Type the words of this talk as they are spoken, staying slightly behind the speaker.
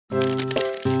For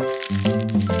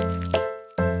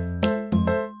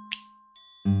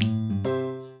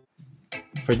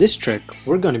this trick,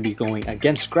 we're going to be going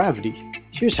against gravity.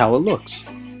 Here's how it looks.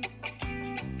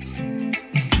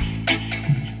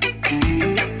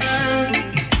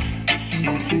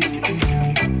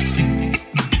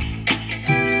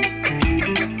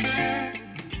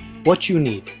 What you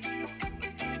need.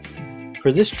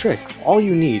 For this trick, all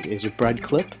you need is a bread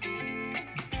clip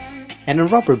and a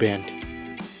rubber band.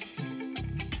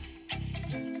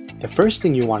 The first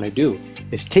thing you want to do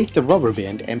is take the rubber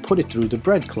band and put it through the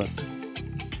bread clip.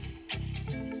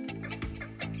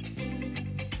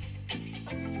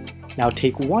 Now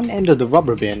take one end of the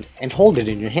rubber band and hold it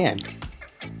in your hand.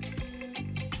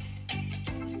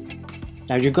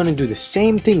 Now you're going to do the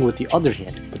same thing with the other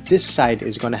hand, but this side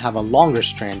is going to have a longer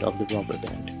strand of the rubber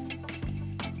band.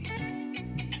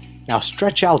 Now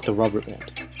stretch out the rubber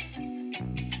band.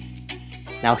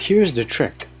 Now here's the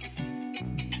trick.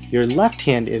 Your left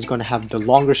hand is going to have the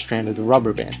longer strand of the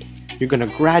rubber band. You're going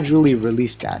to gradually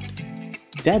release that.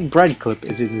 That bread clip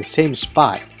is in the same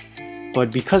spot,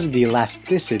 but because of the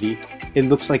elasticity, it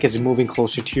looks like it's moving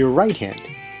closer to your right hand.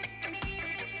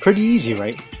 Pretty easy,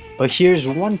 right? But here's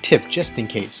one tip just in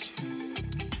case.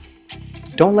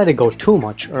 Don't let it go too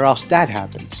much or else that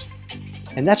happens.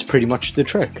 And that's pretty much the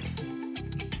trick.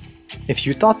 If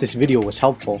you thought this video was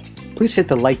helpful, please hit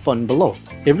the like button below.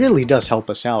 It really does help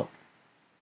us out.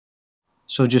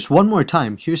 So just one more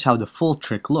time, here's how the full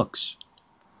trick looks.